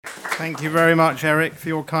Thank you very much, Eric, for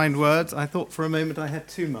your kind words. I thought for a moment I had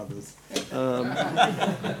two mothers.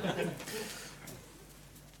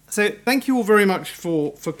 So thank you all very much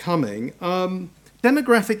for coming.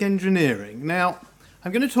 Demographic engineering. Now,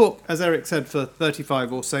 I'm going to talk, as Eric said, for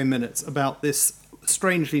 35 or so minutes about this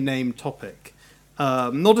strangely named topic.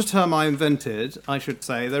 Not a term I invented, I should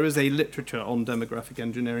say. There is a literature on demographic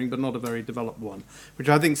engineering, but not a very developed one, which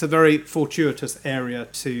I think is a very fortuitous area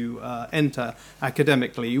to enter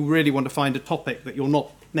academically. You really want to find a topic that you're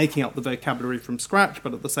not making up the vocabulary from scratch,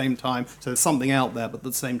 but at the same time, so there's something out there, but at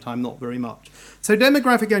the same time, not very much. So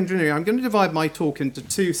demographic engineering, I'm going to divide my talk into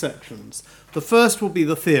two sections. The first will be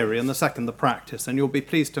the theory, and the second, the practice. And you'll be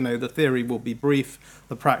pleased to know the theory will be brief,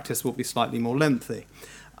 the practice will be slightly more lengthy.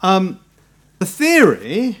 The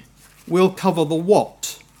theory will cover the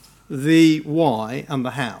what, the why, and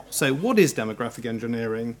the how. So what is demographic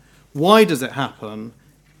engineering? Why does it happen?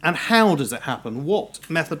 And how does it happen? What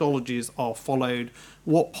methodologies are followed?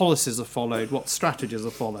 What policies are followed? What strategies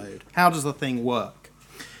are followed? How does the thing work?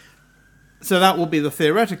 So that will be the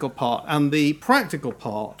theoretical part. And the practical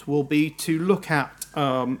part will be to look at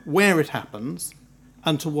where it happens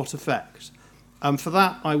and to what effect. For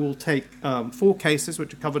that, I will take 4 cases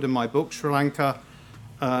which are covered in my book: Sri Lanka,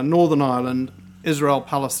 Northern Ireland, Israel,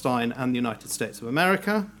 Palestine, and the United States of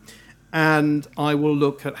America. And I will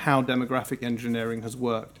look at how demographic engineering has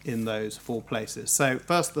worked in those 4 places. So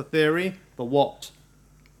first, the theory, the what,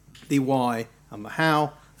 the why, and the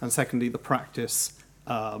how. And secondly, the practice,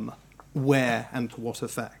 where and to what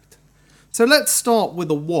effect. So let's start with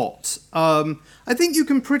the what. I think you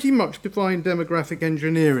can pretty much define demographic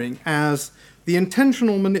engineering as the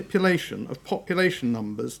intentional manipulation of population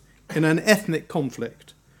numbers in an ethnic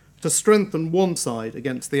conflict to strengthen one side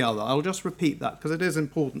against the other. I'll just repeat that because it is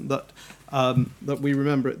important that we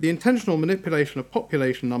remember it. The intentional manipulation of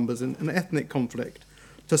population numbers in an ethnic conflict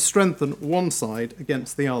to strengthen one side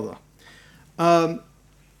against the other.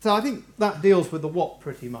 So I think that deals with the what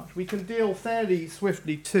pretty much. We can deal fairly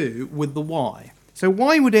swiftly too with the why. So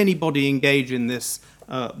why would anybody engage in these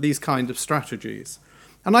kind of strategies?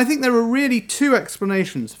 And I think there are really 2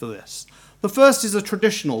 explanations for this. The first is a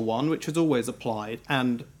traditional one, which has always applied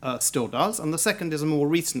and still does, and the second is a more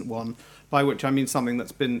recent one, by which I mean something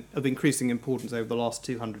that's been of increasing importance over the last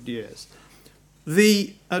 200 years.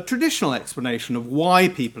 The traditional explanation of why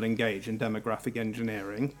people engage in demographic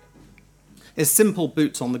engineering is simple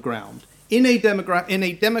boots on the ground. In a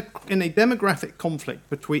demographic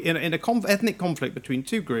conflict ethnic conflict between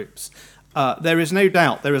 2 groups, there is no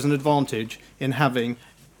doubt there is an advantage in having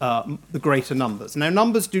the greater numbers. Now,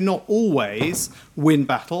 numbers do not always win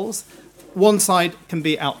battles. One side can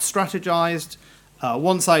be out-strategized.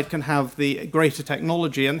 One side can have the greater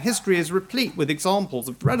technology. And history is replete with examples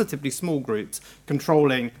of relatively small groups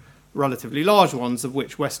controlling relatively large ones, of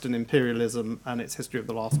which Western imperialism and its history of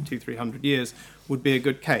the last 200-300 years would be a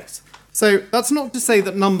good case. So that's not to say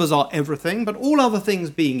that numbers are everything, but all other things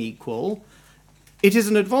being equal, it is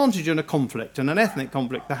an advantage in a conflict, in an ethnic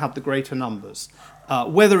conflict, to have the greater numbers.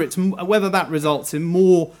 Whether that results in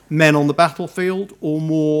more men on the battlefield or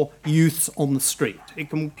more youths on the street. It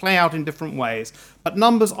can play out in different ways, but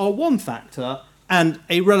numbers are one factor and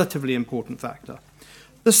a relatively important factor.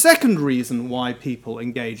 The second reason why people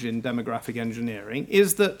engage in demographic engineering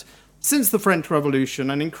is that since the French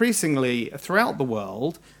Revolution and increasingly throughout the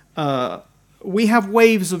world, we have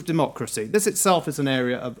waves of democracy. This itself is an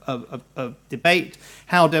area of debate.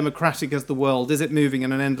 How democratic is the world? Is it moving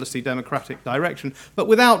in an endlessly democratic direction? But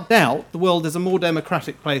without doubt, the world is a more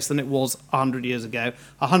democratic place than it was 100 years ago.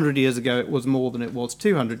 100 years ago, it was more than it was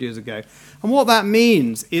 200 years ago. And what that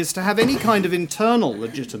means is to have any kind of internal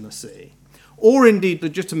legitimacy, or indeed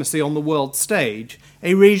legitimacy on the world stage,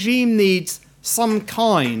 a regime needs some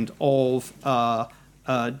kind of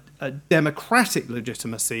a democratic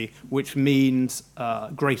legitimacy, which means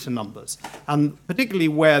greater numbers. And particularly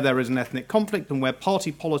where there is an ethnic conflict and where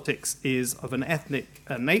party politics is of an ethnic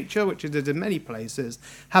nature, which it is in many places,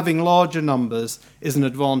 having larger numbers is an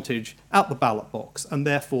advantage at the ballot box and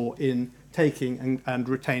therefore in taking and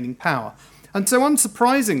retaining power. And so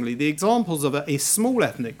unsurprisingly, the examples of a small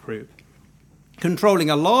ethnic group controlling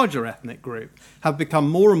a larger ethnic group have become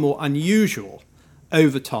more and more unusual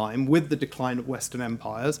over time with the decline of Western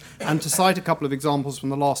empires. And to cite a couple of examples from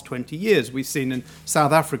the last 20 years, we've seen in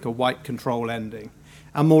South Africa white control ending.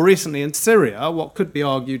 And more recently in Syria, what could be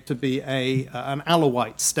argued to be an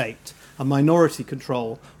Alawite state, a minority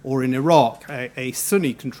control, or in Iraq, a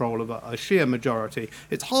Sunni control of a Shia majority.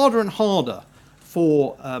 It's harder and harder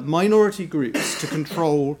for minority groups to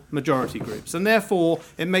control majority groups. And therefore,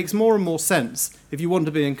 it makes more and more sense, if you want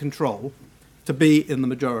to be in control, to be in the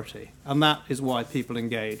majority. And that is why people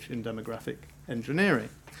engage in demographic engineering.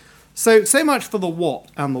 So much for the what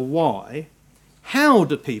and the why. How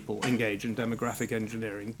do people engage in demographic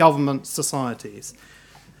engineering? Governments, societies.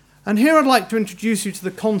 And here I'd like to introduce you to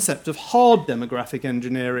the concept of hard demographic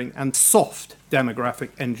engineering and soft demographic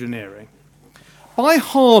engineering. By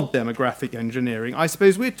hard demographic engineering, I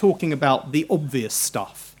suppose we're talking about the obvious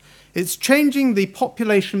stuff. It's changing the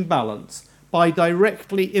population balance by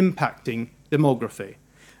directly impacting demography.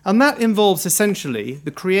 And that involves essentially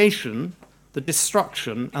the creation, the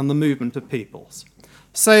destruction, and the movement of peoples.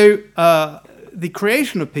 So the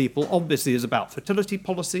creation of people obviously is about fertility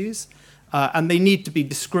policies, and they need to be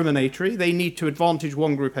discriminatory. They need to advantage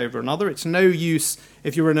one group over another. It's no use,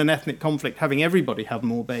 if you're in an ethnic conflict, having everybody have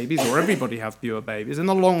more babies or everybody have fewer babies. In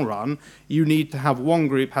the long run, you need to have one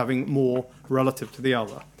group having more relative to the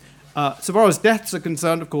other. So far as deaths are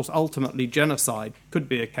concerned, of course, ultimately genocide could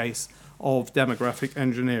be a case of demographic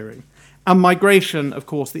engineering. And migration, of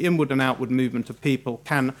course, the inward and outward movement of people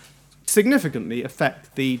can significantly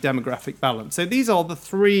affect the demographic balance. So these are the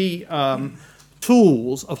three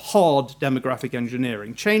tools of hard demographic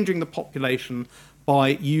engineering, changing the population by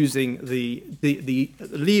using the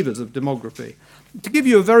levers of demography. To give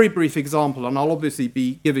you a very brief example, and I'll obviously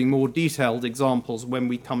be giving more detailed examples when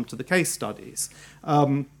we come to the case studies.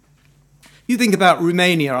 You think about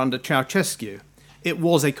Romania under Ceausescu. It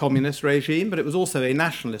was a communist regime, but it was also a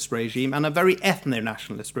nationalist regime and a very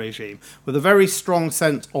ethno-nationalist regime with a very strong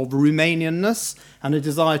sense of Romanianness and a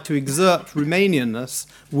desire to exert Romanianness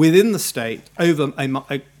within the state over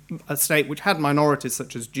a state which had minorities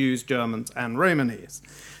such as Jews, Germans, and Romanis.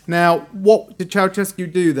 Now, what did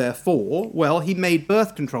Ceausescu do, therefore? Well, he made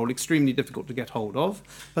birth control extremely difficult to get hold of,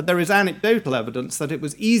 but there is anecdotal evidence that it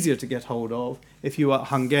was easier to get hold of if you were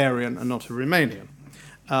Hungarian and not a Romanian.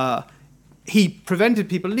 He prevented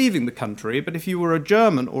people leaving the country, but if you were a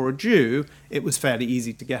German or a Jew, it was fairly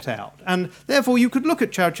easy to get out. And therefore, you could look at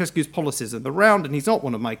Ceausescu's policies in the round, and he's not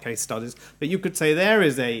one of my case studies, but you could say there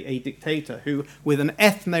is a dictator who, with an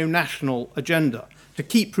ethno-national agenda, to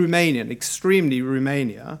keep Romania extremely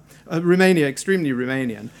Romanian,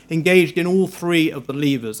 engaged in all three of the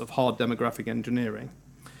levers of hard demographic engineering.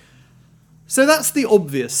 So that's the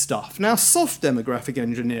obvious stuff. Now, soft demographic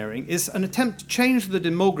engineering is an attempt to change the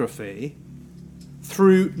demography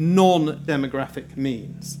through non-demographic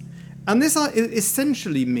means. And this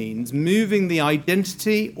essentially means moving the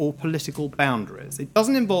identity or political boundaries. It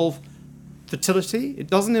doesn't involve fertility, it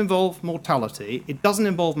doesn't involve mortality, it doesn't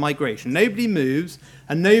involve migration. Nobody moves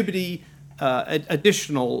and nobody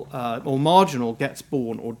additional or marginal gets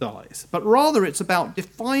born or dies. But rather it's about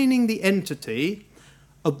defining the entity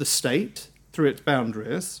of the state through its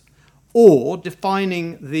boundaries or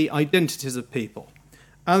defining the identities of people.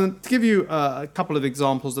 And to give you a couple of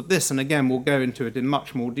examples of this, and again we'll go into it in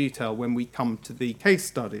much more detail when we come to the case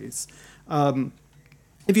studies.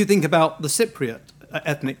 If you think about the Cypriot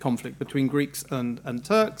ethnic conflict between Greeks and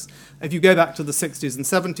Turks, if you go back to the 60s and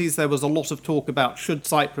 70s, there was a lot of talk about should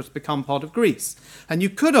Cyprus become part of Greece. And you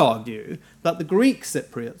could argue that the Greek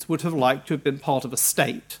Cypriots would have liked to have been part of a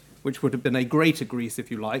state, which would have been a greater Greece,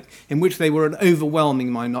 if you like, in which they were an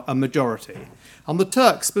overwhelming majority. And the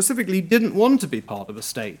Turks specifically didn't want to be part of a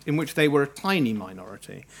state in which they were a tiny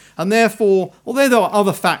minority. And therefore, although there are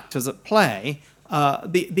other factors at play,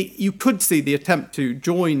 you could see the attempt to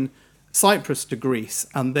join Cyprus to Greece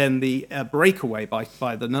and then the breakaway by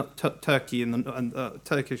the Turkey and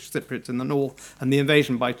Turkish Cypriots in the north and the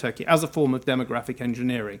invasion by Turkey as a form of demographic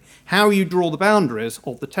engineering. How you draw the boundaries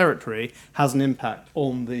of the territory has an impact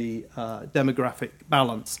on the demographic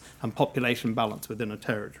balance and population balance within a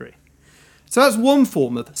territory. So that's one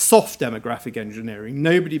form of soft demographic engineering.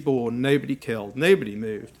 Nobody born, nobody killed, nobody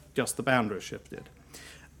moved, just the boundaries shifted.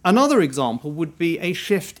 Another example would be a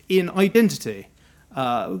shift in identity.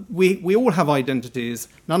 We all have identities.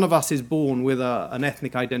 None of us is born with an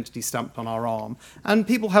ethnic identity stamped on our arm. And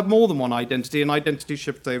people have more than one identity, and identity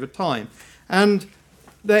shifts over time. And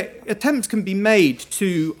the attempts can be made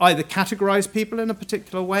to either categorize people in a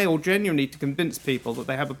particular way or genuinely to convince people that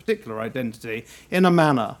they have a particular identity in a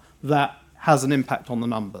manner that has an impact on the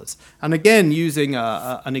numbers. And again, using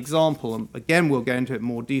an example, and again we'll go into it in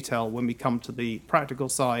more detail when we come to the practical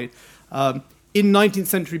side, in 19th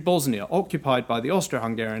century Bosnia, occupied by the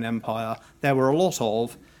Austro-Hungarian Empire, there were a lot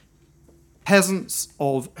of peasants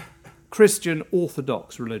of Christian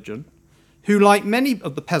Orthodox religion who, like many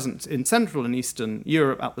of the peasants in Central and Eastern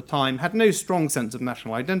Europe at the time, had no strong sense of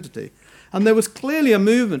national identity. And there was clearly a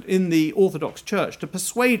movement in the Orthodox Church to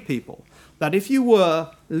persuade people that if you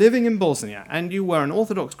were living in Bosnia and you were an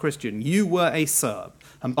Orthodox Christian, you were a Serb,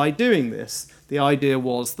 And by doing this, the idea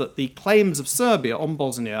was that the claims of Serbia on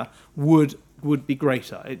Bosnia would be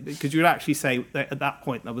greater, because you would actually say that at that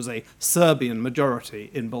point there was a Serbian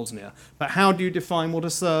majority in Bosnia. But how do you define what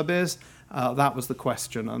a Serb is? That was the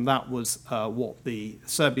question, and that was what the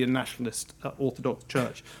Serbian Nationalist Orthodox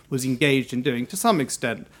Church was engaged in doing to some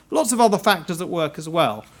extent. Lots of other factors at work as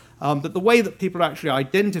well. But the way that people are actually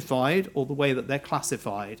identified, or the way that they're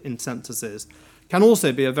classified in censuses, can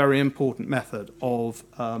also be a very important method of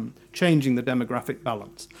changing the demographic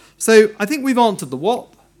balance. So I think we've answered the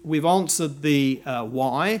what, we've answered the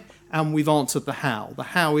why, and we've answered the how. The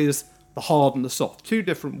how is the hard and the soft, two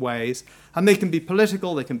different ways, and they can be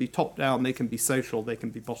political, they can be top-down, they can be social, they can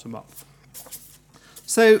be bottom-up.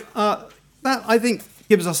 So that, I think,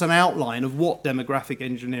 gives us an outline of what demographic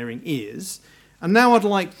engineering is. And now I'd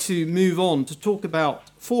like to move on to talk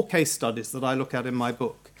about 4 case studies that I look at in my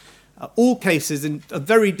book. All cases in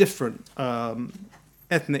very different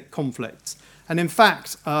ethnic conflicts. And in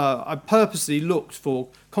fact, I purposely looked for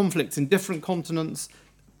conflicts in different continents,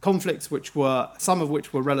 conflicts some of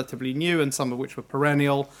which were relatively new and some of which were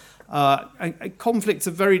perennial, and conflicts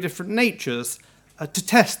of very different natures to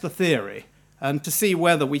test the theory and to see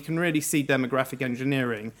whether we can really see demographic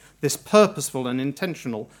engineering, this purposeful and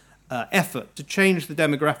intentional effort to change the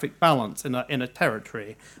demographic balance in a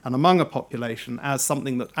territory and among a population, as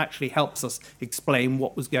something that actually helps us explain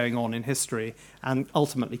what was going on in history and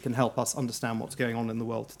ultimately can help us understand what's going on in the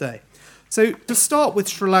world today. So to start with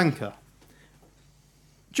Sri Lanka,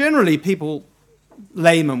 generally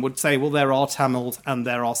laymen would say, well, there are Tamils and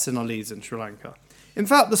there are Sinhalese in Sri Lanka. In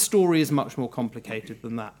fact, the story is much more complicated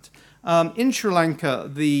than that. In Sri Lanka,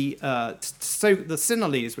 the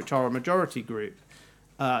Sinhalese, which are a majority group,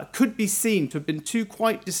 could be seen to have been 2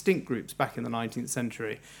 quite distinct groups back in the 19th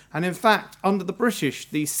century. And in fact, under the British,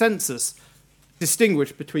 the census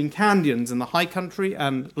distinguished between Kandiyans in the high country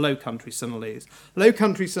and low country Sinhalese. Low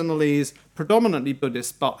country Sinhalese, predominantly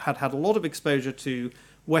Buddhist, but had had a lot of exposure to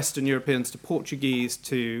Western Europeans, to Portuguese,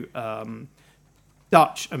 to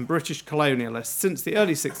Dutch and British colonialists. Since the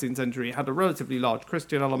early 16th century, had a relatively large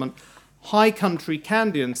Christian element. High country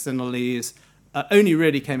Kandiyan Sinhalese only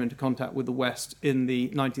really came into contact with the West in the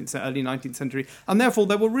early 19th century, and therefore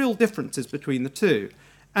there were real differences between the two.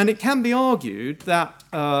 And it can be argued that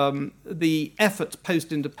the efforts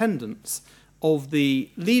post-independence of the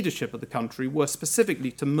leadership of the country were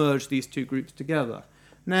specifically to merge these 2 groups together.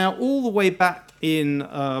 Now, all the way back in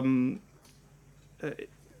the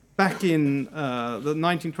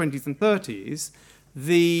 1920s and 30s,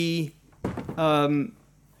 the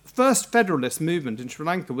first federalist movement in Sri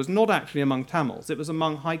Lanka was not actually among Tamils. It was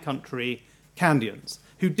among high country Kandiyans,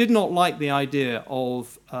 who did not like the idea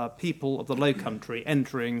of people of the low country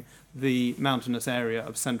entering the mountainous area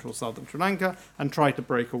of central southern Sri Lanka and tried to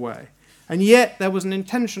break away. And yet there was an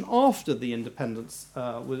intention after independence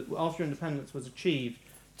was achieved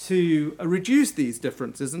to reduce these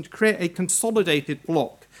differences and to create a consolidated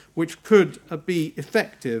bloc which could be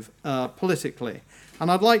effective politically. And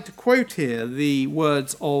I'd like to quote here the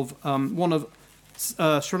words of one of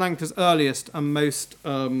Sri Lanka's earliest and most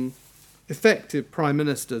effective prime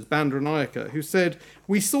ministers, Bandaranaike, who said,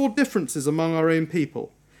 "We saw differences among our own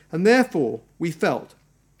people, and therefore we felt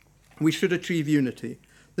we should achieve unity.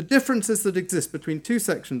 The differences that exist between 2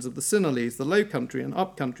 sections of the Sinhalese, the low country and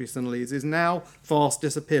up country Sinhalese, is now fast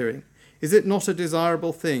disappearing. Is it not a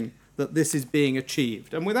desirable thing that this is being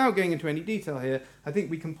achieved?" And without going into any detail here, I think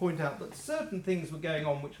we can point out that certain things were going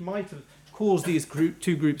on which might have caused these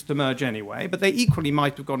 2 groups to merge anyway, but they equally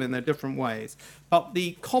might have gone in their different ways. But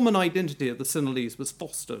the common identity of the Sinhalese was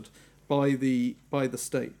fostered by the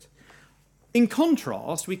state. In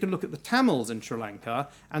contrast, we can look at the Tamils in Sri Lanka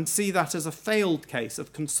and see that as a failed case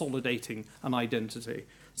of consolidating an identity.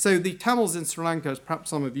 So the Tamils in Sri Lanka, as perhaps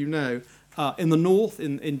some of you know, in the north,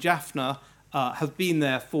 in Jaffna, have been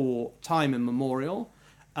there for time immemorial.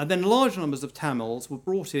 And then large numbers of Tamils were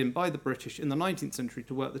brought in by the British in the 19th century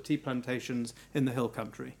to work the tea plantations in the hill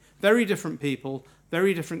country. Very different people,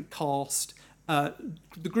 very different caste.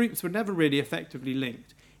 The groups were never really effectively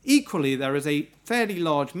linked. Equally, there is a fairly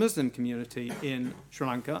large Muslim community in Sri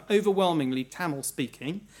Lanka, overwhelmingly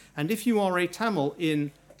Tamil-speaking. And if you are a Tamil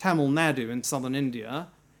in Tamil Nadu in southern India,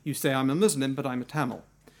 you say, "I'm a Muslim, but I'm a Tamil."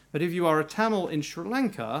 But if you are a Tamil in Sri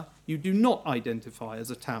Lanka, you do not identify as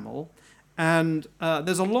a Tamil. And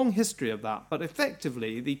there's a long history of that. But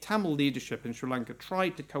effectively, the Tamil leadership in Sri Lanka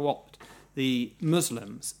tried to co-opt the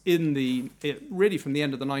Muslims really from the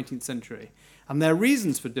end of the 19th century. And their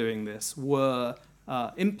reasons for doing this were,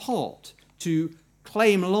 in part, to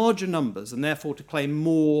claim larger numbers and therefore to claim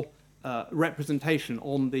more representation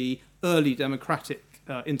on the early democratic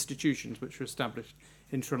institutions which were established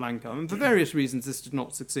in Sri Lanka. And for various reasons, this did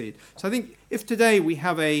not succeed. So I think if today we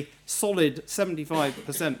have a solid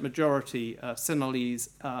 75% majority Sinhalese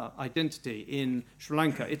identity in Sri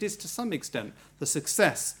Lanka, it is to some extent the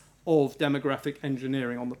success of demographic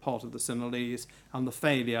engineering on the part of the Sinhalese and the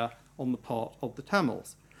failure on the part of the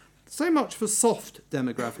Tamils. So much for soft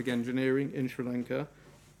demographic engineering in Sri Lanka.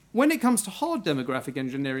 When it comes to hard demographic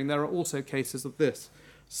engineering, there are also cases of this.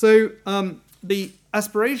 So the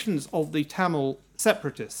aspirations of the Tamil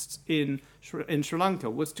separatists in Sri Lanka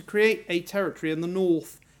was to create a territory in the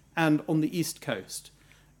north and on the east coast.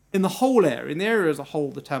 In the whole area, in the area as a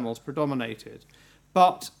whole, the Tamils predominated.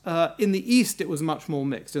 But in the east, it was much more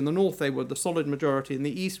mixed. In the north, they were the solid majority. In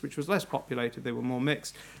the east, which was less populated, they were more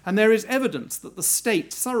mixed. And there is evidence that the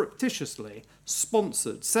state surreptitiously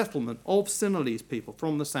sponsored settlement of Sinhalese people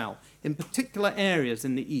from the south in particular areas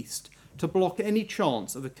in the east to block any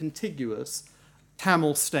chance of a contiguous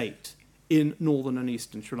Tamil state in northern and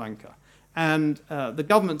eastern Sri Lanka. And the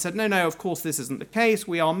government said, no, of course this isn't the case.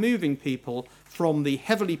 We are moving people from the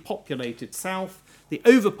heavily populated south, the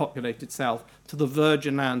overpopulated south, to the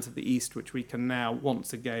virgin lands of the east, which we can now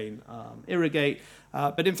once again irrigate.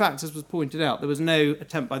 But in fact, as was pointed out, there was no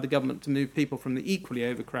attempt by the government to move people from the equally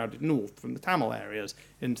overcrowded north, from the Tamil areas,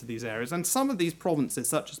 into these areas. And some of these provinces,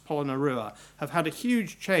 such as Polonnaruwa, have had a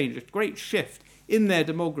huge change, a great shift in their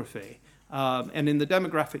demography and in the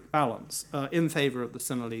demographic balance in favour of the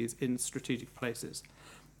Sinhalese in strategic places.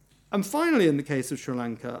 And finally, in the case of Sri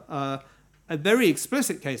Lanka, a very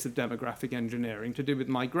explicit case of demographic engineering to do with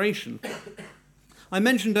migration. I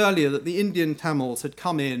mentioned earlier that the Indian Tamils had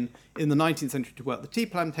come in the 19th century to work the tea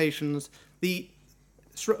plantations,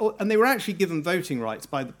 and they were actually given voting rights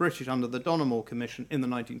by the British under the Donoughmore Commission in the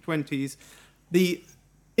 1920s. The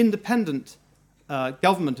independent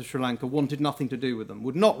government of Sri Lanka wanted nothing to do with them,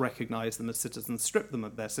 would not recognise them as citizens, stripped them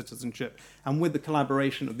of their citizenship, and with the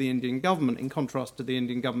collaboration of the Indian government, in contrast to the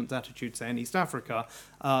Indian government's attitude, say, in East Africa,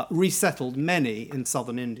 resettled many in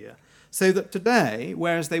southern India. So that today,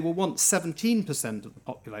 whereas they were once 17% of the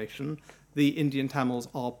population, the Indian Tamils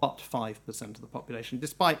are but 5% of the population,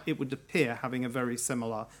 despite, it would appear, having a very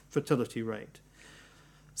similar fertility rate.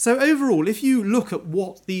 So overall, if you look at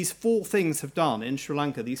what these four things have done in Sri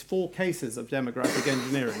Lanka, these four cases of demographic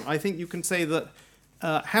engineering, I think you can say that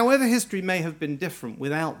however history may have been different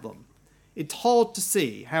without them, it's hard to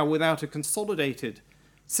see how without a consolidated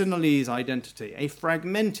Sinhalese identity, a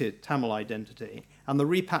fragmented Tamil identity, and the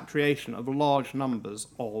repatriation of large numbers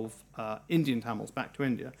of Indian Tamils back to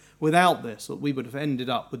India, without this, we would have ended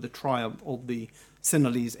up with the triumph of the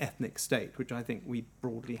Sinhalese ethnic state, which I think we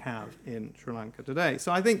broadly have in Sri Lanka today.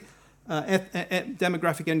 So I think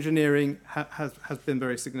demographic engineering has been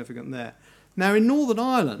very significant there. Now, in Northern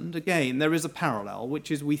Ireland, again, there is a parallel,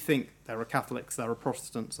 which is we think there are Catholics, there are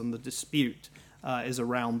Protestants, and the dispute is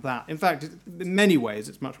around that. In fact, in many ways,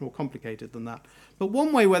 it's much more complicated than that. But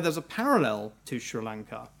one way where there's a parallel to Sri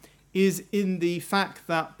Lanka is in the fact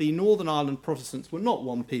that the Northern Ireland Protestants were not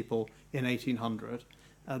one people in 1800.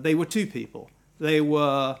 They were two people. They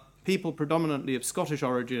were people predominantly of Scottish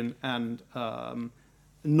origin and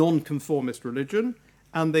non-conformist religion,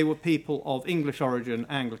 and they were people of English origin,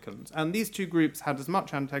 Anglicans. And these two groups had as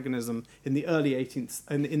much antagonism in the early 18th,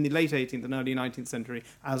 in the late 18th and early 19th century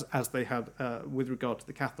as they had with regard to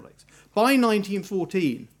the Catholics. By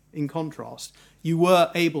 1914, in contrast, you were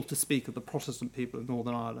able to speak of the Protestant people of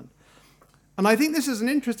Northern Ireland. And I think this is an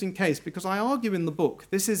interesting case because I argue in the book,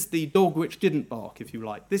 this is the dog which didn't bark, if you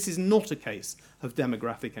like. This is not a case of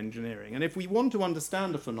demographic engineering. And if we want to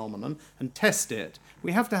understand a phenomenon and test it,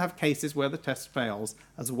 we have to have cases where the test fails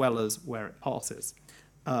as well as where it passes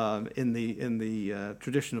in the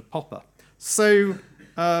tradition of Popper. So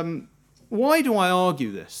why do I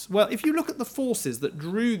argue this? Well, if you look at the forces that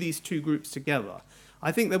drew these two groups together,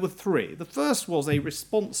 I think there were three. The first was a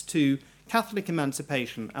response to Catholic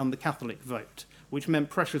emancipation and the Catholic vote, which meant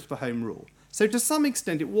pressures for home rule. So to some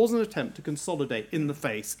extent, it was an attempt to consolidate in the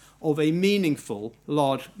face of a meaningful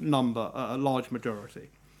large majority,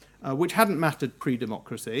 which hadn't mattered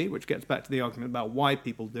pre-democracy, which gets back to the argument about why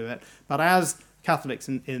people do it. But as Catholics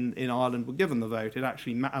in Ireland were given the vote, it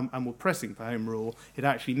actually and were pressing for home rule, it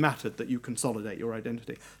actually mattered that you consolidate your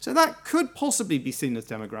identity. So that could possibly be seen as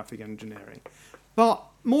demographic engineering. But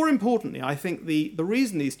more importantly, I think the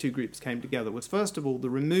reason these two groups came together was, first of all, the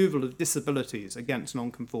removal of disabilities against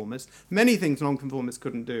nonconformists. Many things nonconformists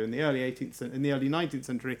couldn't do in the early 19th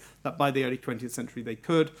century, that by the early 20th century they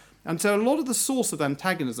could. And so a lot of the source of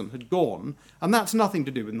antagonism had gone, and that's nothing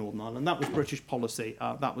to do with Northern Ireland. That was British policy.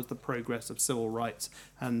 That was the progress of civil rights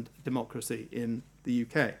and democracy in the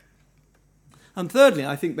UK. And thirdly,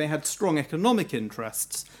 I think they had strong economic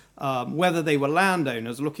interests, whether they were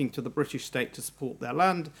landowners looking to the British state to support their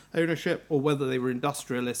land ownership, or whether they were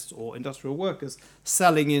industrialists or industrial workers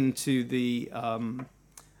selling into the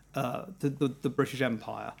British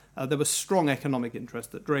Empire. There was strong economic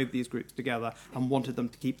interest that drove these groups together and wanted them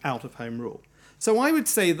to keep out of Home Rule. So I would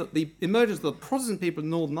say that the emergence of the Protestant people in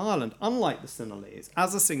Northern Ireland, unlike the Sinhalese,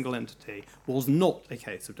 as a single entity, was not a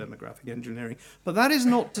case of demographic engineering. But that is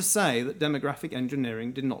not to say that demographic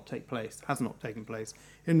engineering did not take place, has not taken place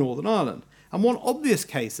in Northern Ireland. And one obvious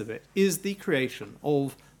case of it is the creation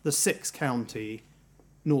of the 6-county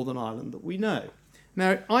Northern Ireland that we know.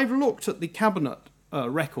 Now, I've looked at the cabinet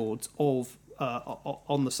records of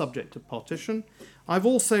on the subject of partition. I've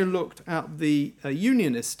also looked at the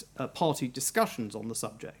Unionist party discussions on the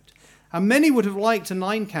subject. And many would have liked a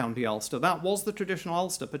 9-county Ulster. That was the traditional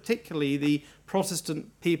Ulster, particularly the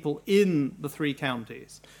Protestant people in the 3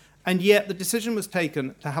 counties. And yet the decision was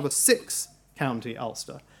taken to have a 6-county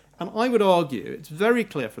Ulster. And I would argue, it's very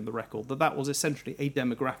clear from the record, that that was essentially a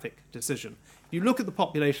demographic decision. You look at the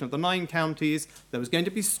population of the 9 counties, there was going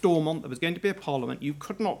to be Stormont, there was going to be a parliament. You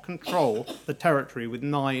could not control the territory with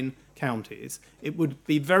 9 counties. It would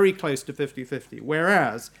be very close to 50-50,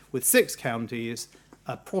 whereas with 6 counties,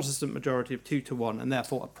 a Protestant majority of 2-1, and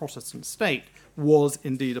therefore a Protestant state, was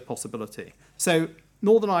indeed a possibility. So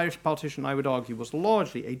Northern Irish partition, I would argue, was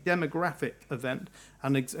largely a demographic event,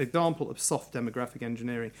 an example of soft demographic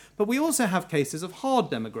engineering. But we also have cases of hard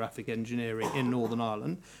demographic engineering in Northern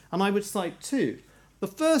Ireland, and I would cite 2. The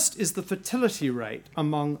first is the fertility rate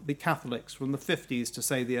among the Catholics from the 50s to,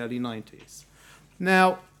 say, the early 90s.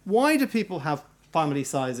 Now, why do people have family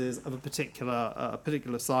sizes of a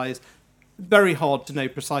particular size? Very hard to know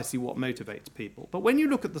precisely what motivates people. But when you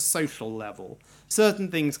look at the social level, certain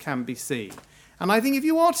things can be seen. And I think if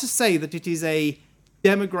you are to say that it is a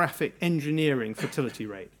demographic engineering fertility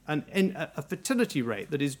rate, and a fertility rate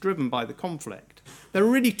that is driven by the conflict, there are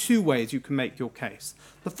really 2 ways you can make your case.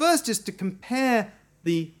 The first is to compare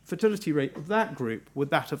the fertility rate of that group with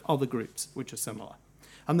that of other groups which are similar.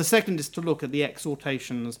 And the second is to look at the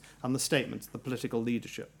exhortations and the statements of the political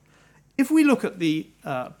leadership. If we look at the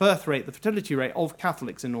birth rate, the fertility rate of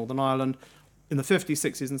Catholics in Northern Ireland in the 50s,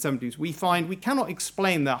 60s and 70s, we find we cannot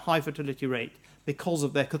explain their high fertility rate because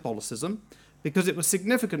of their Catholicism, because it was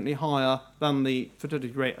significantly higher than the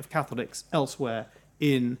fertility rate of Catholics elsewhere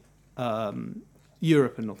in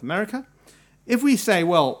Europe and North America. If we say,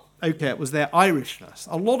 well, okay, it was their Irishness,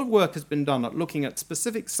 a lot of work has been done at looking at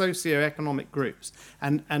specific socioeconomic groups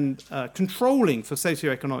and controlling for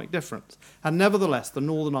socioeconomic difference. And nevertheless, the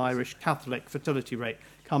Northern Irish Catholic fertility rate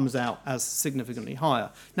comes out as significantly higher.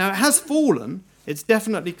 Now, it has fallen. It's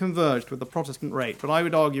definitely converged with the Protestant rate, but I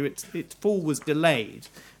would argue its fall was delayed,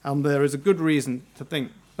 and there is a good reason to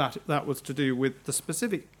think that that was to do with the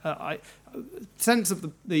specific sense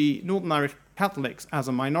of the Northern Irish Catholics as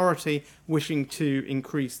a minority wishing to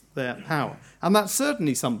increase their power. And that's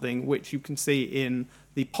certainly something which you can see in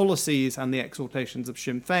the policies and the exhortations of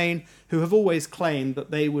Sinn Féin, who have always claimed that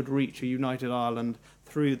they would reach a united Ireland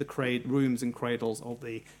through the rooms and cradles of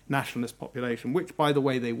the nationalist population, which, by the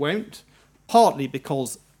way, they won't, partly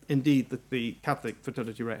because, indeed, the Catholic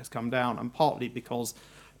fertility rate has come down, and partly because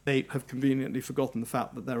they have conveniently forgotten the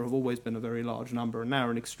fact that there have always been a very large number, and now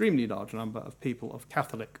an extremely large number, of people of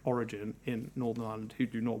Catholic origin in Northern Ireland who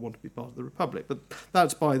do not want to be part of the Republic. But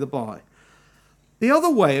that's by the by. The other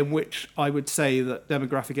way in which I would say that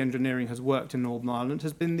demographic engineering has worked in Northern Ireland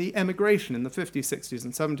has been the emigration in the 50s, 60s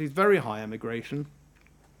and 70s, very high emigration.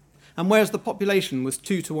 And whereas the population was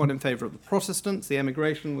 2-1 in favour of the Protestants, the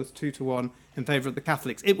emigration was 2-1 in favour of the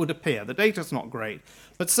Catholics, it would appear. The data's not great.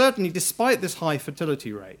 But certainly, despite this high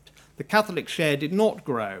fertility rate, the Catholic share did not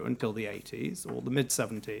grow until the 80s or the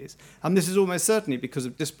mid-70s. And this is almost certainly because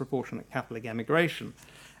of disproportionate Catholic emigration.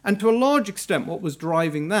 And to a large extent, what was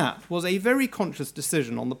driving that was a very conscious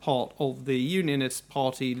decision on the part of the Unionist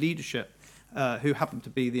Party leadership, who happened to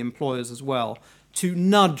be the employers as well, to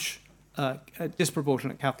nudge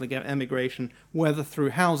disproportionate Catholic emigration, whether through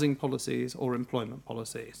housing policies or employment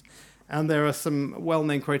policies. And there are some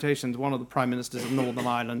well-known quotations. One of the Prime Ministers of Northern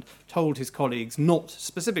Ireland told his colleagues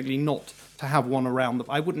specifically not to have one around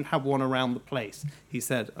I wouldn't have one around the place, he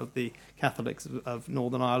said, of the Catholics of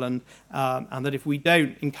Northern Ireland, and that if we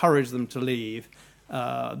don't encourage them to leave,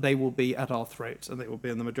 they will be at our throats and they will be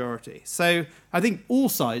in the majority. So I think all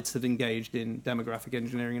sides have engaged in demographic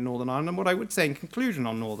engineering in Northern Ireland. And what I would say in conclusion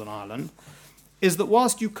on Northern Ireland is that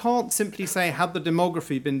whilst you can't simply say, had the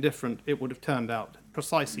demography been different, it would have turned out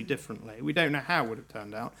precisely differently. We don't know how it would have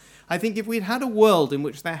turned out. I think if we'd had a world in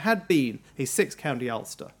which there had been a 6-county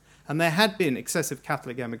Ulster, and there had been excessive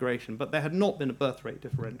Catholic emigration, but there had not been a birth rate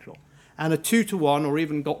differential. And a 2-to-1 or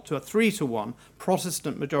even got to a 3-to-1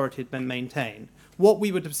 Protestant majority had been maintained, what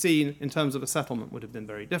we would have seen in terms of a settlement would have been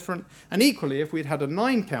very different. And equally, if we'd had a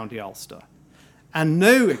 9-county Ulster and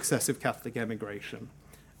no excessive Catholic emigration,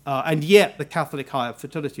 and yet the Catholic higher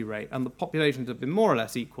fertility rate and the populations have been more or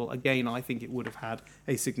less equal, again, I think it would have had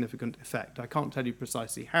a significant effect. I can't tell you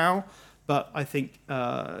precisely how, but I think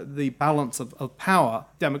the balance of power,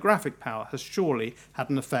 demographic power, has surely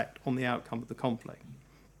had an effect on the outcome of the conflict.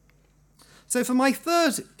 So for my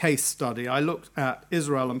third case study, I looked at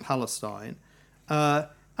Israel and Palestine, and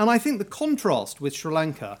I think the contrast with Sri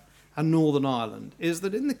Lanka and Northern Ireland is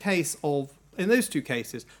that in those two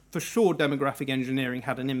cases, for sure demographic engineering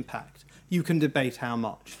had an impact. You can debate how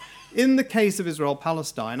much. In the case of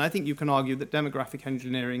Israel-Palestine, I think you can argue that demographic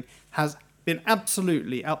engineering has been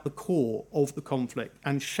absolutely at the core of the conflict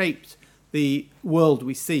and shaped the world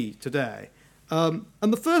we see today. And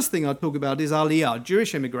the first thing I'd talk about is Aliyah,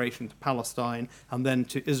 Jewish immigration to Palestine and then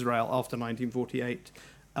to Israel after 1948.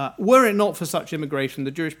 Were it not for such immigration,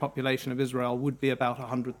 the Jewish population of Israel would be about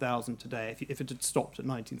 100,000 today if it had stopped at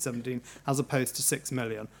 1917, as opposed to 6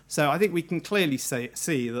 million. So I think we can clearly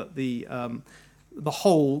see that the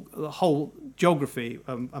whole geography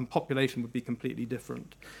and population would be completely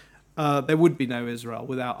different. There would be no Israel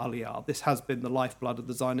without Aliyah. This has been the lifeblood of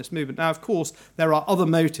the Zionist movement. Now, of course, there are other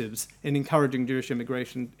motives in encouraging Jewish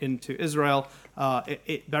immigration into Israel.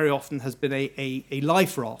 It very often has been a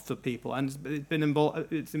life raft for people, and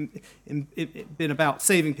it's been about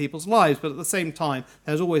saving people's lives. But at the same time,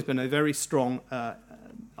 there's always been a very strong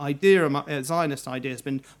Zionist idea has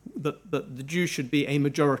been that the Jews should be a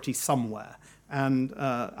majority somewhere, and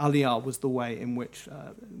Aliyah was the way in which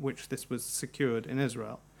this was secured in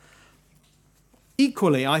Israel.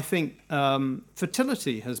 Equally, I think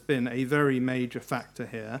fertility has been a very major factor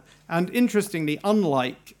here. And interestingly,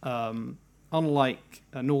 unlike Northern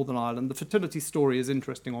Ireland, the fertility story is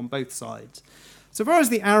interesting on both sides. So far as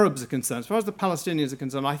the Arabs are concerned, as far as the Palestinians are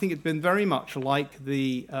concerned, I think it's been very much like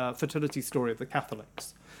the fertility story of the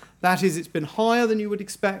Catholics. That is, it's been higher than you would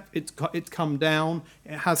expect, it's come down,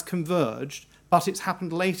 it has converged, but it's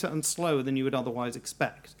happened later and slower than you would otherwise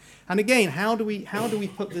expect. And again, how do we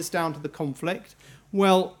put this down to the conflict?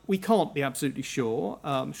 Well, we can't be absolutely sure,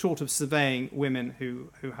 short of surveying women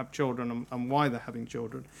who have children and why they're having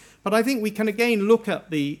children. But I think we can again look at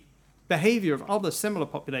the behaviour of other similar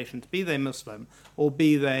populations, be they Muslim or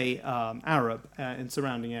be they Arab in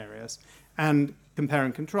surrounding areas, and compare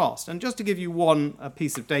and contrast. And just to give you one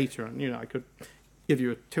piece of data, and I could give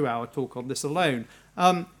you a 2-hour talk on this alone.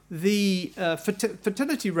 The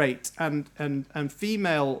fertility rates and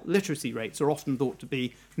female literacy rates are often thought to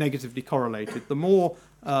be negatively correlated. The more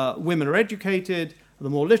women are educated, the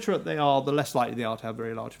more literate they are, the less likely they are to have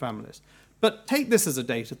very large families. But take this as a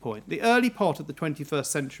data point. The early part of the 21st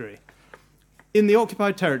century, in the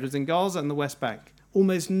occupied territories in Gaza and the West Bank,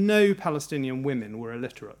 almost no Palestinian women were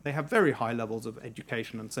illiterate. They have very high levels of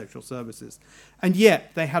education and social services. And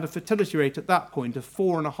yet they had a fertility rate at that point of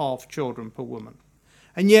 4.5 children per woman.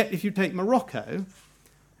 And yet, if you take Morocco,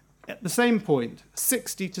 at the same point,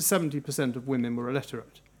 60 to 70% of women were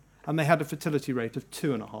illiterate, and they had a fertility rate of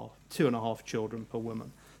 2.5 children per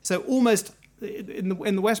woman. So almost,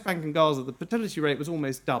 in the West Bank and Gaza, the fertility rate was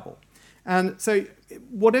almost double. And so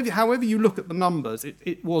however you look at the numbers,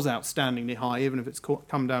 it was outstandingly high, even if it's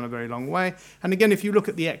come down a very long way. And again, if you look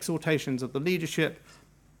at the exhortations of the leadership,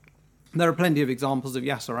 there are plenty of examples of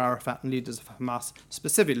Yasser Arafat and leaders of Hamas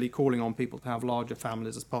specifically calling on people to have larger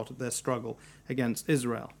families as part of their struggle against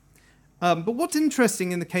Israel. But what's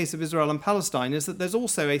interesting in the case of Israel and Palestine is that there's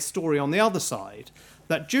also a story on the other side,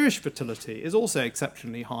 that Jewish fertility is also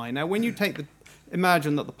exceptionally high. Now, when you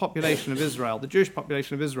imagine that the population of Israel, the Jewish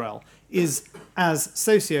population of Israel, is as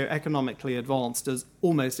socio-economically advanced as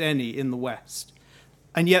almost any in the West,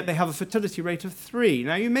 and yet they have a fertility rate of 3.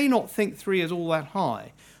 Now, you may not think 3 is all that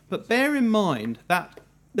high, but bear in mind that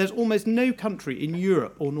there's almost no country in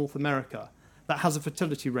Europe or North America that has a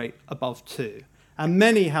fertility rate above 2. And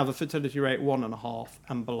many have a fertility rate 1.5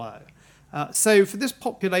 and below. So for this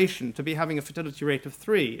population to be having a fertility rate of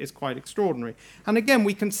 3 is quite extraordinary. And again,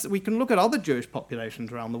 we can look at other Jewish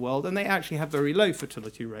populations around the world, and they actually have very low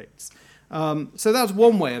fertility rates. So that's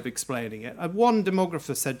one way of explaining it. One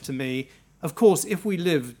demographer said to me, of course, if we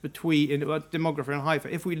lived between, a demographer in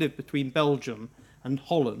Haifa, if we lived between Belgium and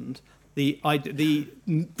Holland, the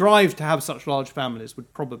drive to have such large families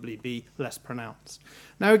would probably be less pronounced.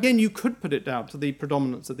 Now, again, you could put it down to the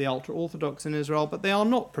predominance of the ultra-Orthodox in Israel, but they are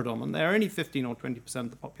not predominant. They are only 15 or 20%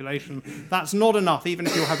 of the population. That's not enough, even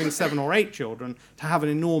if you're having 7 or 8 children, to have an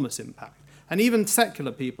enormous impact. And even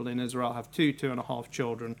secular people in Israel have 2.5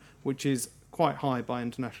 children, which is quite high by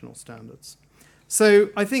international standards. So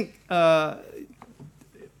I think as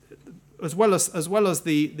well as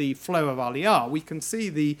the flow of aliyah, we can see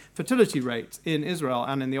the fertility rates in Israel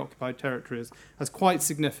and in the occupied territories as quite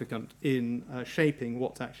significant in shaping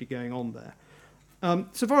what's actually going on there.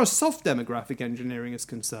 So far as soft demographic engineering is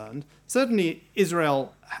concerned, certainly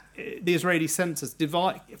the Israeli census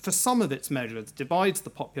for some of its measures divides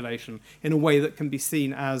the population in a way that can be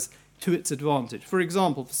seen as to its advantage. For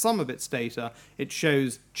example, for some of its data, it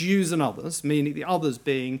shows Jews and others, meaning the others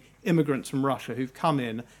being immigrants from Russia who've come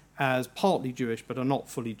in as partly Jewish but are not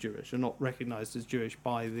fully Jewish, are not recognized as Jewish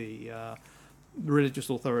by the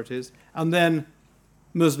religious authorities, and then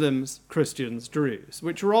Muslims, Christians, Druze,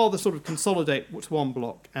 which rather sort of consolidate one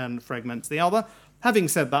block and fragments the other. Having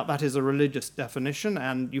said that, that is a religious definition,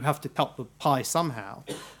 and you have to cut the pie somehow.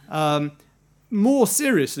 More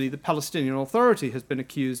seriously, the Palestinian Authority has been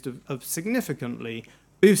accused of significantly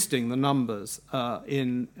boosting the numbers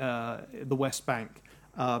in the West Bank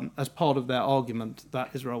as part of their argument that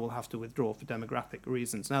Israel will have to withdraw for demographic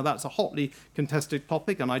reasons. Now, that's a hotly contested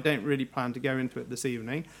topic, and I don't really plan to go into it this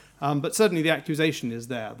evening, but certainly the accusation is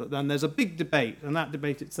there, that then there's a big debate, and that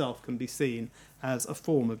debate itself can be seen as a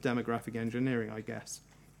form of demographic engineering, I guess.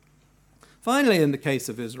 Finally, in the case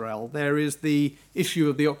of Israel, there is the issue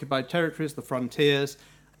of the occupied territories, the frontiers.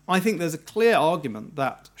 I think there's a clear argument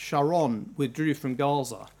that Sharon withdrew from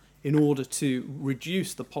Gaza in order to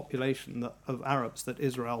reduce the population of Arabs that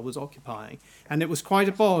Israel was occupying. And it was quite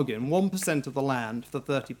a bargain. 1% of the land for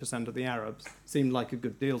 30% of the Arabs seemed like a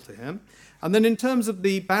good deal to him. And then in terms of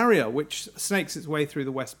the barrier which snakes its way through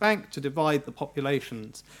the West Bank to divide the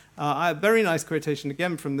populations, a very nice quotation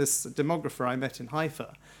again from this demographer I met in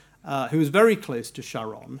Haifa, who was very close to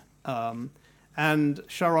Sharon. And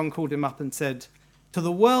Sharon called him up and said, "To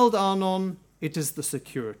the world, Arnon, it is the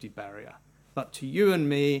security barrier. But to you and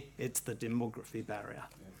me, it's the demography barrier."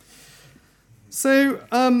 So,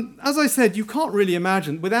 as I said, you can't really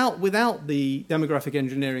imagine, without the demographic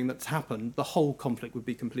engineering that's happened, the whole conflict would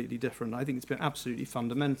be completely different. I think it's been absolutely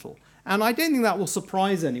fundamental. And I don't think that will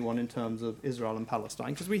surprise anyone in terms of Israel and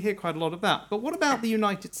Palestine, because we hear quite a lot of that. But what about the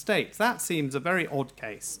United States? That seems a very odd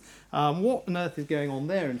case. What on earth is going on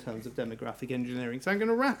there in terms of demographic engineering? So I'm going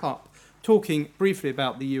to wrap up talking briefly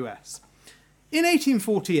about the US. In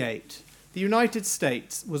 1848, the United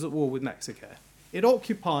States was at war with Mexico. It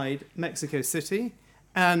occupied Mexico City,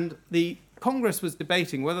 and the Congress was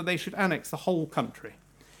debating whether they should annex the whole country.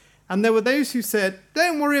 And there were those who said,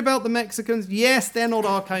 don't worry about the Mexicans. Yes, they're not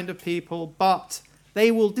our kind of people, but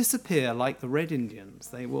they will disappear like the Red Indians.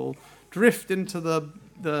 They will drift into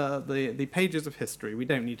the pages of history. We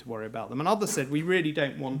don't need to worry about them. And others said, we really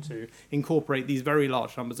don't want to incorporate these very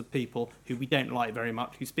large numbers of people who we don't like very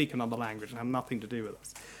much, who speak another language and have nothing to do with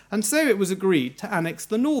us. And so it was agreed to annex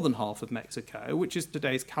the northern half of Mexico, which is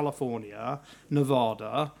today's California,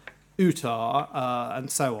 Nevada, Utah,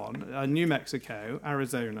 and so on, New Mexico,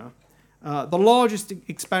 Arizona. The largest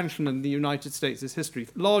expansion in the United States' history,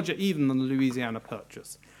 larger even than the Louisiana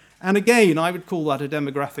Purchase. And again, I would call that a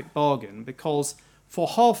demographic bargain, because for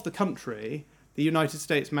half the country, the United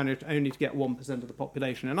States managed only to get 1% of the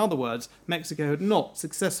population. In other words, Mexico had not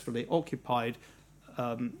successfully occupied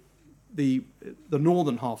the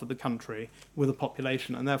northern half of the country with a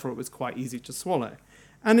population, and therefore it was quite easy to swallow.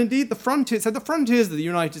 And indeed, the frontiers of the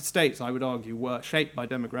United States, I would argue, were shaped by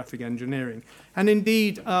demographic engineering. And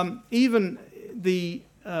indeed, even the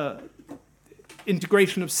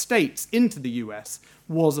integration of states into the US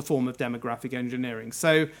was a form of demographic engineering.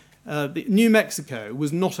 So New Mexico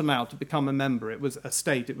was not allowed to become a member. It was a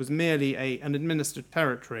state. It was merely an administered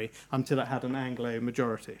territory until it had an Anglo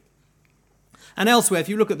majority. And elsewhere, if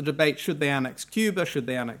you look at the debate, should they annex Cuba, should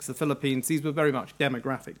they annex the Philippines, these were very much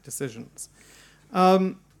demographic decisions.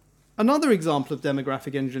 Another example of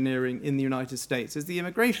demographic engineering in the United States is the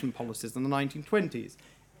immigration policies in the 1920s.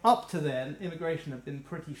 Up to then, immigration had been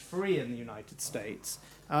pretty free in the United States.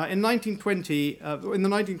 In the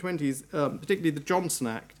 1920s, particularly the Johnson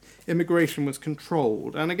Act, immigration was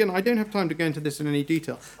controlled. And again, I don't have time to go into this in any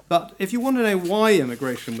detail, but if you want to know why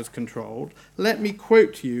immigration was controlled, let me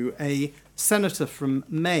quote to you a senator from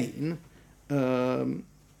Maine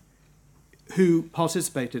who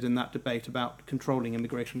participated in that debate about controlling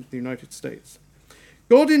immigration to the United States.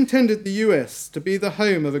 God intended the US to be the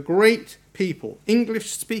home of a great people,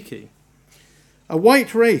 English-speaking, a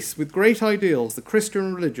white race with great ideals, the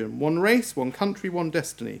Christian religion, one race, one country, one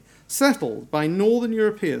destiny, settled by Northern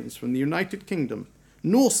Europeans from the United Kingdom,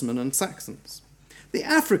 Norsemen and Saxons. The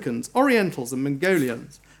Africans, Orientals and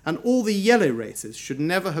Mongolians and all the yellow races should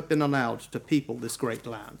never have been allowed to people this great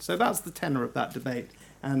land. So that's the tenor of that debate.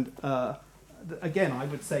 And again, I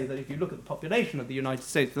would say that if you look at the population of the United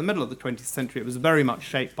States in the middle of the 20th century, it was very much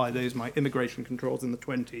shaped by those immigration controls in the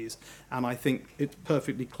 20s, and I think it's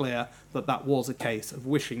perfectly clear that that was a case of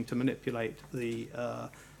wishing to manipulate the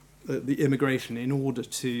immigration in order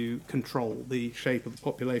to control the shape of the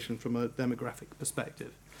population from a demographic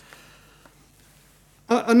perspective.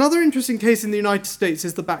 Another interesting case in the United States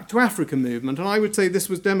is the Back to Africa movement, and I would say this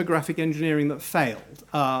was demographic engineering that failed.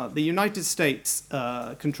 The United States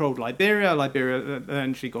controlled Liberia. Liberia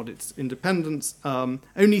eventually got its independence.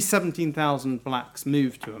 Only 17,000 blacks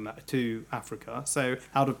moved to Africa, so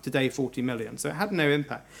out of today 40 million, so it had no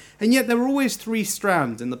impact. And yet there were always three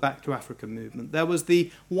strands in the Back to Africa movement. There was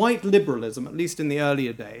the white liberalism, at least in the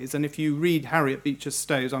earlier days, and if you read Harriet Beecher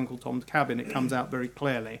Stowe's Uncle Tom's Cabin, it comes out very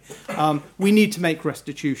clearly. We need to make restitution.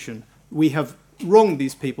 We have wronged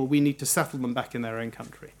these people. We need to settle them back in their own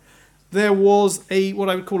country. There was what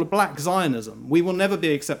I would call a black Zionism. We will never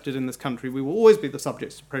be accepted in this country. We will always be the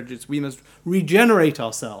subjects of prejudice. We must regenerate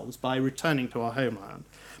ourselves by returning to our homeland.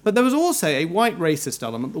 But there was also a white racist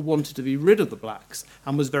element that wanted to be rid of the blacks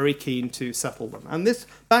and was very keen to settle them. And this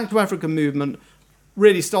Back to Africa movement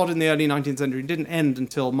really started in the early 19th century and didn't end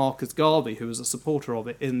until Marcus Garvey, who was a supporter of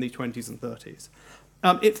it in the 20s and 30s.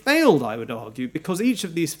 It failed, I would argue, because each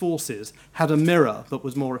of these forces had a mirror that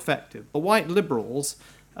was more effective. The white liberals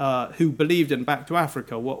who believed in Back to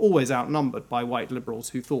Africa were always outnumbered by white liberals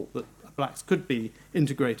who thought that blacks could be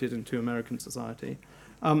integrated into American society.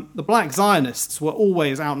 The black Zionists were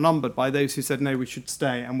always outnumbered by those who said, no, we should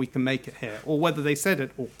stay and we can make it here. Or whether they said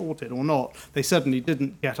it or thought it or not, they certainly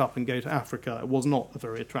didn't get up and go to Africa. It was not a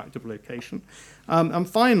very attractive location. And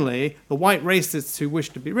finally, the white racists who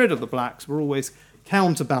wished to be rid of the blacks were always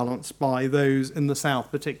counterbalanced by those in the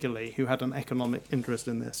South particularly who had an economic interest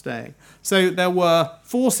in their staying. So there were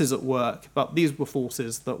forces at work, but these were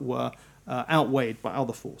forces that were outweighed by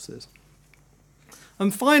other forces.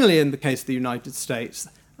 And finally, in the case of the United States,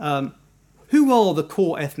 who are the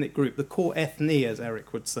core ethnic group, the core ethne, as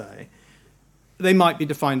Eric would say? They might be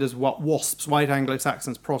defined as WASPs, white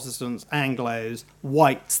Anglo-Saxons, Protestants, Anglos,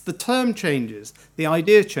 whites. The term changes, the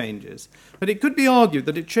idea changes, but it could be argued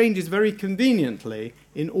that it changes very conveniently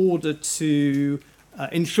in order to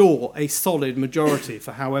ensure a solid majority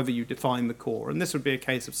for however you define the core. And this would be a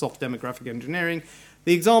case of soft demographic engineering.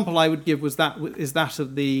 The example I would give is that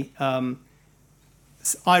of the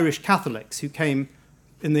Irish Catholics who came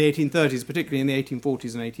in the 1830s, particularly in the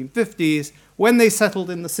 1840s and 1850s. When they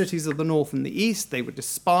settled in the cities of the north and the east, they were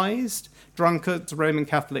despised, drunkards, Roman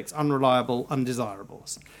Catholics, unreliable,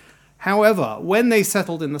 undesirables. However, when they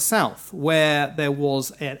settled in the south, where there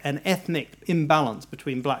was an ethnic imbalance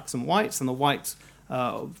between blacks and whites, and the whites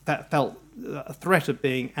felt a threat of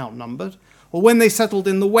being outnumbered, or when they settled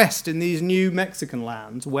in the west, in these new Mexican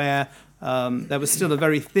lands, where there was still a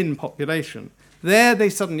very thin population, there they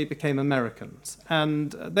suddenly became Americans.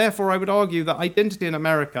 And therefore I would argue that identity in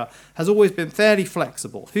America has always been fairly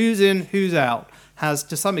flexible. Who's in, who's out has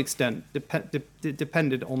to some extent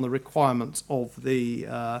depended on the requirements of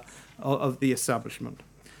the establishment.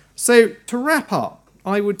 So to wrap up,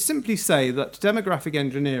 I would simply say that demographic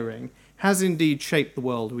engineering has indeed shaped the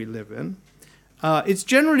world we live in. It's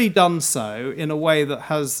generally done so in a way that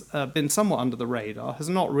has been somewhat under the radar, has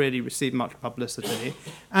not really received much publicity,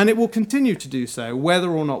 and it will continue to do so whether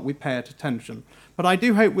or not we pay it attention. But I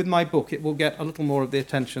do hope with my book it will get a little more of the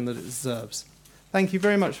attention that it deserves. Thank you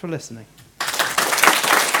very much for listening.